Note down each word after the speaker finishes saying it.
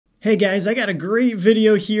Hey guys, I got a great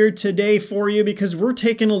video here today for you because we're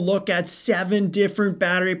taking a look at 7 different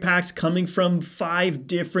battery packs coming from 5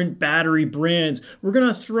 different battery brands. We're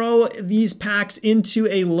going to throw these packs into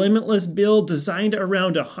a limitless build designed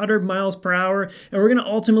around 100 miles per hour, and we're going to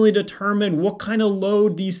ultimately determine what kind of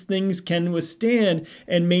load these things can withstand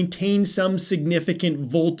and maintain some significant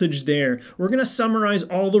voltage there. We're going to summarize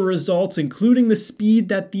all the results, including the speed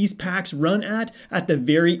that these packs run at the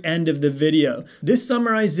very end of the video. This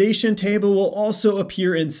summarization table will also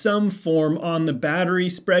appear in some form on the battery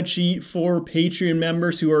spreadsheet for Patreon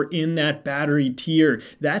members who are in that battery tier.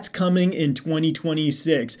 That's coming in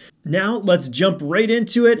 2026. Now let's jump right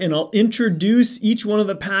into it, and I'll introduce each one of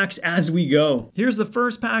the packs as we go. Here's the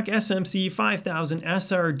first pack, SMC 5000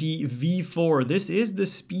 SRD V4. This is the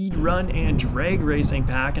speed run and drag racing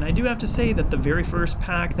pack, and I do have to say that the very first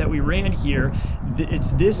pack that we ran here,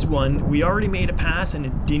 it's this one. We already made a pass and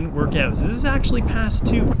it didn't work out. So this is actually pass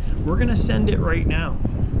 2. We're gonna send it right now.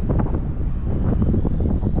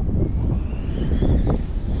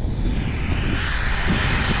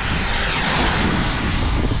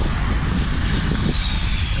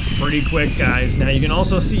 Pretty quick, guys. Now you can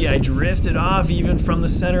also see I drifted off even from the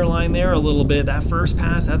center line there a little bit. That first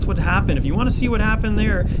pass, that's what happened. If you want to see what happened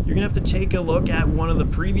there, you're gonna have to take a look at one of the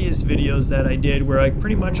previous videos that I did where I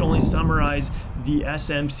pretty much only summarized the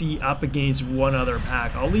SMC up against one other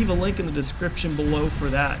pack. I'll leave a link in the description below for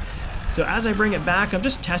that. So as I bring it back, I'm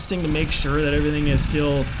just testing to make sure that everything is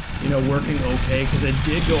still, working okay, because it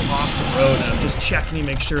did go off the road, and I'm just checking to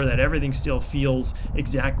make sure that everything still feels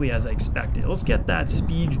exactly as I expected. Let's get that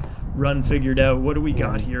speed run figured out. What do we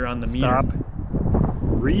got here on the meter? Stop.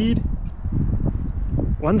 Read.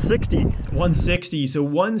 160. 160. So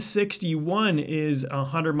 161 is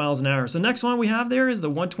 100 miles an hour. So next one we have there is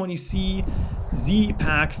the 120C Zeee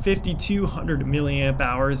pack, 5200 milliamp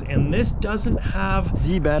hours, and this doesn't have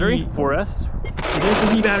Zeee battery 4S. It is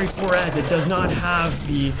the Zeee battery 4S. It does not have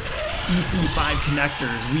the EC5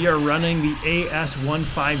 connectors. We are running the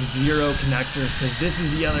AS150 connectors because this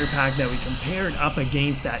is the other pack that we compared up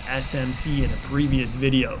against that SMC in a previous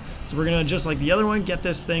video. So we're gonna, just like the other one, get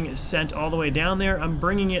this thing sent all the way down there. I'm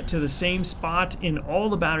bringing it to the same spot in all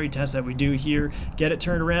the battery tests that we do here, get it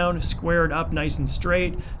turned around, square it up nice and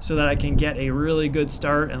straight so that I can get a really good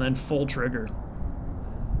start and then full trigger.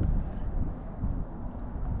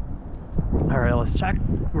 All right, let's check.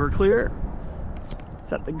 We're clear.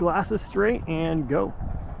 Set the glasses straight and go.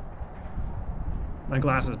 My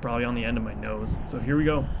glass is probably on the end of my nose, so here we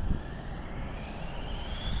go.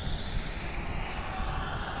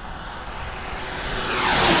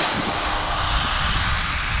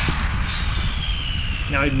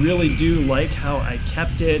 Now I really do like how I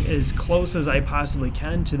kept it as close as I possibly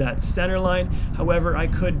can to that center line. However, I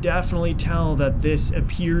could definitely tell that this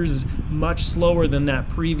appears much slower than that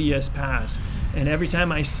previous pass. And every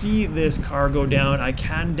time I see this car go down, I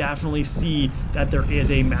can definitely see that there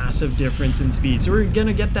is a massive difference in speed. So we're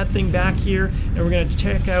gonna get that thing back here and we're gonna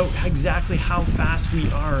check out exactly how fast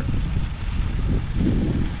we are.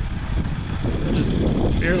 I'm just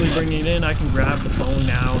barely bringing it in. I can grab the phone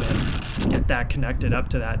now and get that connected up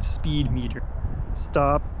to that speed meter.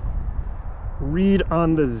 Stop. Read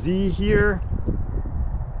on the Zeee here.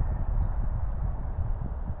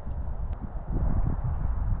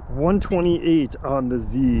 $128 on the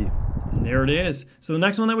Zeee. And there it is. So the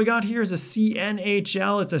next one that we got here is a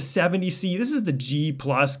CNHL. It's a 70C. This is the G+.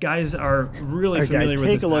 Guys are really familiar with this pack.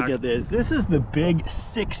 Take a look at this. This is the big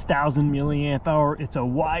 6,000 milliamp hour. It's a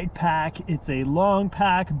wide pack. It's a long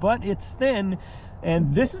pack, but it's thin.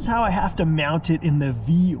 And this is how I have to mount it in the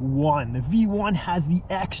V1. The V1 has the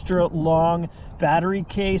extra long battery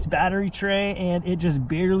case, battery tray, and it just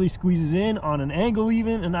barely squeezes in on an angle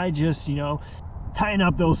even, and I just, tighten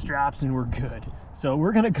up those straps and we're good. So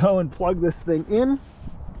we're gonna go and plug this thing in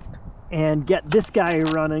and get this guy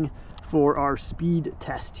running for our speed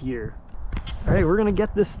test here. All right, we're gonna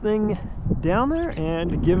get this thing down there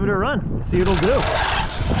and give it a run, see what it'll do.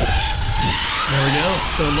 There we go.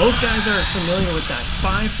 So most guys are familiar with that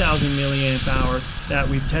 5,000 milliamp hour that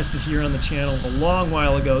we've tested here on the channel a long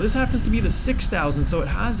while ago. This happens to be the 6,000, so it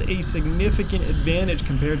has a significant advantage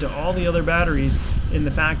compared to all the other batteries in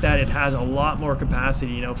the fact that it has a lot more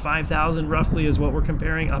capacity. 5,000 roughly is what we're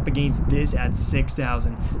comparing up against this at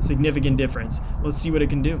 6,000. Significant difference. Let's see what it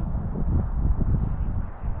can do.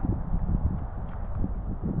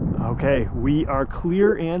 Okay, we are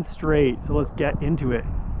clear and straight, so let's get into it.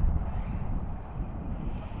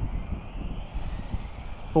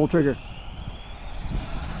 Full trigger.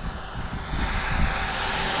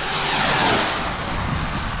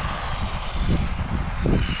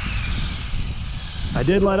 I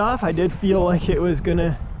did let off. I did feel like it was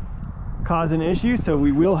gonna cause an issue, so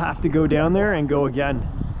we will have to go down there and go again.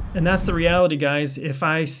 And that's the reality, guys. If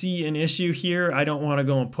I see an issue here, I don't want to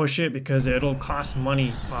go and push it because it'll cost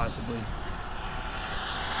money, possibly.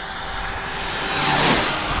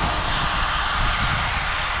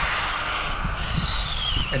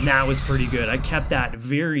 And that was pretty good. I kept that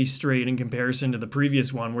very straight in comparison to the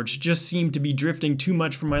previous one, which just seemed to be drifting too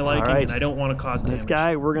much for my liking, and I don't want to cause damage. This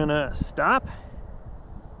guy, we're gonna stop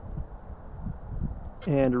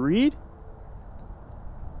and read.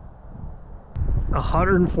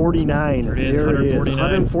 149. There it is, 149.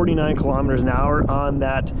 149 kilometers an hour on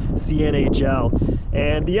that CNHL.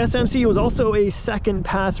 And the SMC was also a second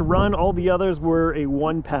pass run. All the others were a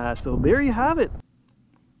one pass. So there you have it.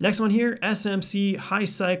 Next one here, SMC, high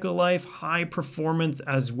cycle life, high performance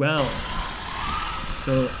as well.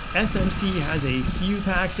 So SMC has a few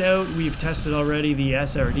packs out. We've tested already the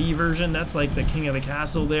SRD version. That's like the king of the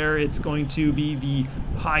castle there. It's going to be the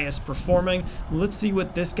highest performing. Let's see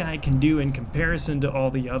what this guy can do in comparison to all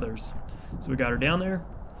the others. So we got her down there.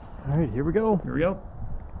 All right, here we go. Here we go.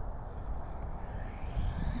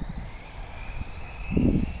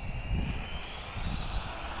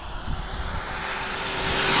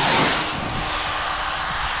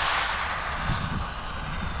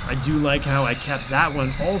 I do like how I kept that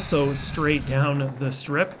one also straight down the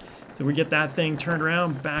strip. So we get that thing turned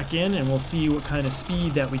around, back in, and we'll see what kind of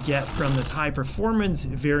speed that we get from this high performance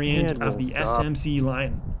variant of the SMC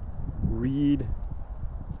line. Read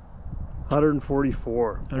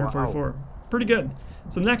 144. 144. Wow. Pretty good.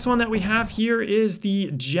 So the next one that we have here is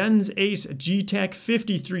the GensAce G-Tech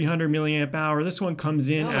 5300 milliamp hour. This one comes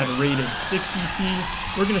in at a rated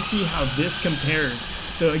 60C. We're going to see how this compares.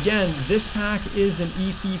 So again, this pack is an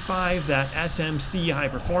EC5. That SMC high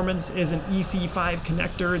performance is an EC5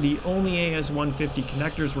 connector. The only AS150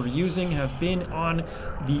 connectors we're using have been on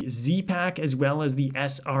the Zeee pack as well as the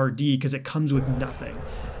SRD because it comes with nothing.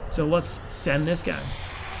 So let's send this guy.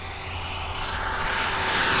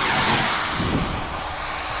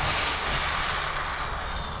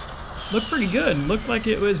 Looked pretty good. Looked like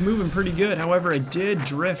it was moving pretty good. However, it did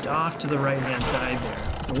drift off to the right-hand side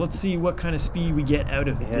there. So let's see what kind of speed we get out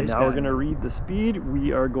of this. And now we're going to read the speed.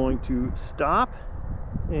 We are going to stop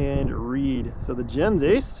and read. So the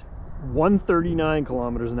GensAce, 139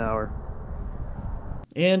 kilometers an hour.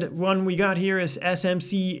 And one we got here is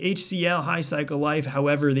SMC HCL high cycle life.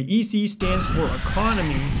 However, the EC stands for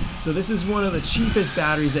economy. So this is one of the cheapest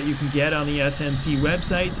batteries that you can get on the SMC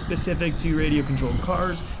website, specific to radio controlled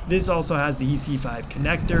cars. This also has the EC5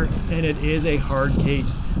 connector, and it is a hard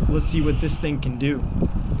case. Let's see what this thing can do.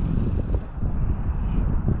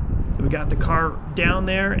 So we got the car down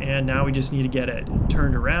there, and now we just need to get it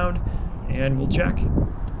turned around, and we'll check.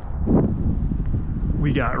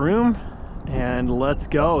 We got room. And let's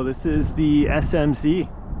go. This is the SMC.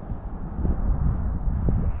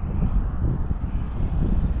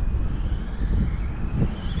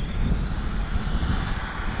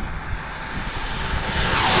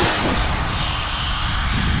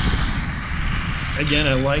 Again,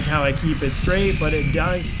 I like how I keep it straight, but it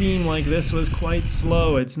does seem like this was quite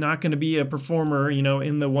slow. It's not going to be a performer, you know,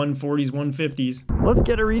 in the 140s, 150s. Let's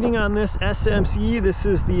get a reading on this SMC. This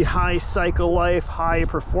is the high cycle life, high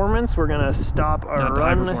performance. We're going to stop our Not the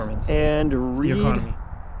run high performance. And It's read the economy.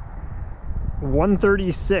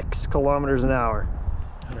 136 kilometers an hour.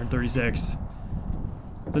 136.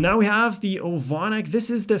 So now we have the Ovonic. This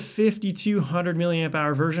is the 5200 milliamp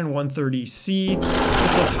hour version, 130C.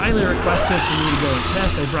 This was highly requested for me to go and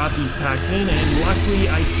test. I brought these packs in, and luckily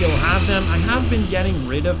I still have them. I have been getting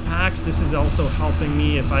rid of packs. This is also helping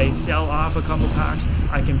me. If I sell off a couple packs,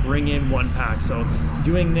 I can bring in one pack. So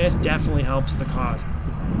doing this definitely helps the cause.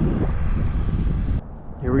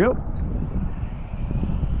 Here we go.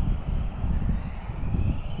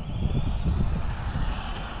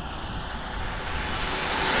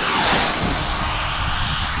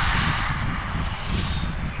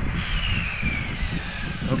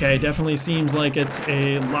 Okay, definitely seems like it's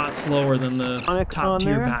a lot slower than the top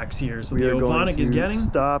tier packs here. So the Ovonic is getting...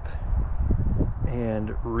 Stop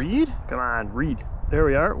and read. Come on, read. There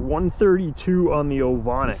we are, 132 on the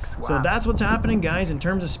Ovonics. Wow. So that's what's happening, guys, in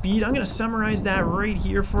terms of speed. I'm going to summarize that right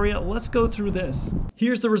here for you. Let's go through this.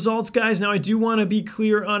 Here's the results, guys. Now, I do want to be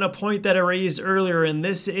clear on a point that I raised earlier, and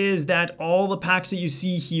this is that all the packs that you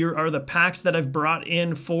see here are the packs that I've brought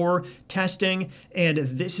in for testing, and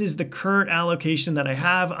this is the current allocation that I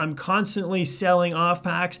have. I'm constantly selling off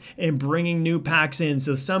packs and bringing new packs in.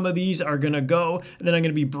 So some of these are going to go, and then I'm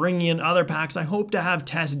going to be bringing in other packs. I hope to have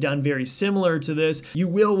tests done very similar to this, course, you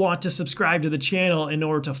will want to subscribe to the channel in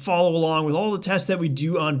order to follow along with all the tests that we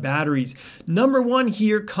do on batteries. Number one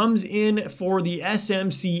here comes in for the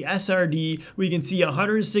SMC SRD. We can see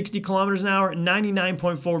 160 kilometers an hour,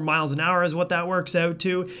 99.4 miles an hour is what that works out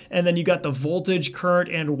to. And then you got the voltage, current,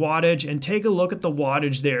 and wattage. And take a look at the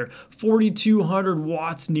wattage there, 4,200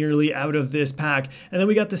 watts nearly out of this pack. And then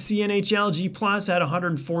we got the CNHL G Plus at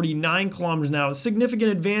 149 kilometers an hour.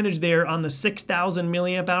 Significant advantage there on the 6,000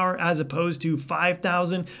 milliamp hour as opposed to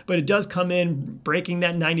 5,000, but it does come in breaking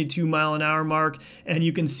that 92 mile an hour mark. And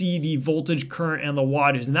you can see the voltage, current, and the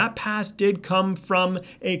wattage. And that pass did come from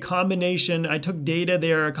a combination. I took data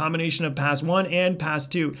there, a combination of pass 1 and pass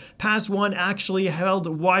 2. Pass 1 actually held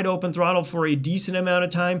wide open throttle for a decent amount of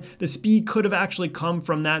time. The speed could have actually come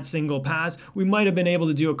from that single pass. We might have been able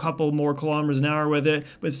to do a couple more kilometers an hour with it,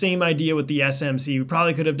 but same idea with the SMC. We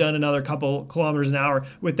probably could have done another couple kilometers an hour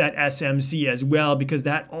with that SMC as well, because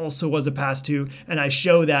that also was a pass 2, and I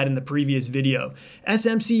show that in the previous video.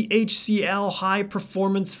 SMC HCL High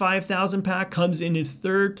Performance 5000 pack comes in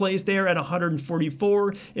third place there at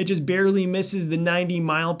 144. It just barely misses the 90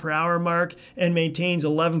 mile per hour mark and maintains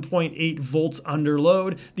 11.8 volts under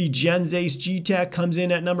load. The GensAce G-Tech comes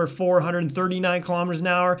in at number 439 kilometers an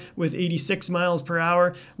hour with 86 miles per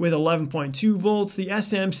hour with 11.2 volts. The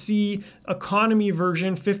SMC economy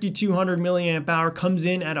version 5200 milliamp hour comes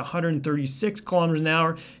in at 136 kilometers an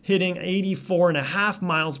hour, hitting 84.5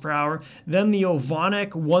 miles per hour. Then the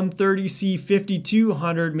Ovonic 130C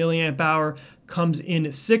 5200 milliamp hour comes in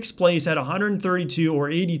 6th place at 132 or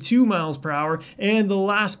 82 miles per hour. And the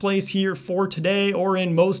last place here for today, or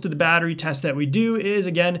in most of the battery tests that we do, is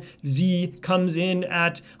again Zeee, comes in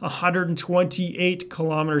at 128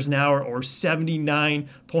 kilometers an hour or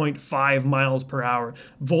 79.5 miles per hour.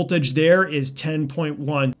 Voltage there is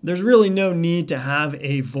 10.1. There's really no need to have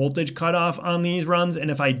a voltage cutoff on these runs, and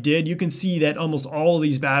if I did, you can see that almost all of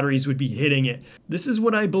these batteries would be hitting it. This is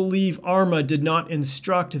what I believe Arma did not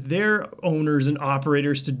instruct their owners and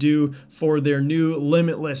operators to do for their new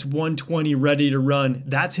Limitless 120 ready to run.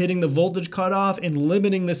 That's hitting the voltage cutoff and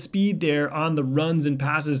limiting the speed there on the runs and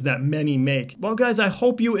passes that many make. Well guys, I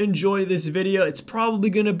hope you enjoy this video. It's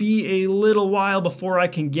probably going to be a little while before I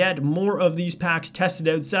can get more of these packs tested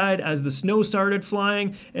outside as the snow started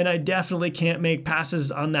flying, and I definitely can't make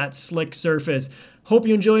passes on that slick surface. Hope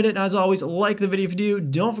you enjoyed it. As always, like the video if you do.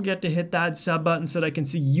 Don't forget to hit that sub button so that I can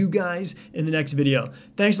see you guys in the next video.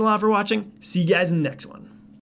 Thanks a lot for watching. See you guys in the next one.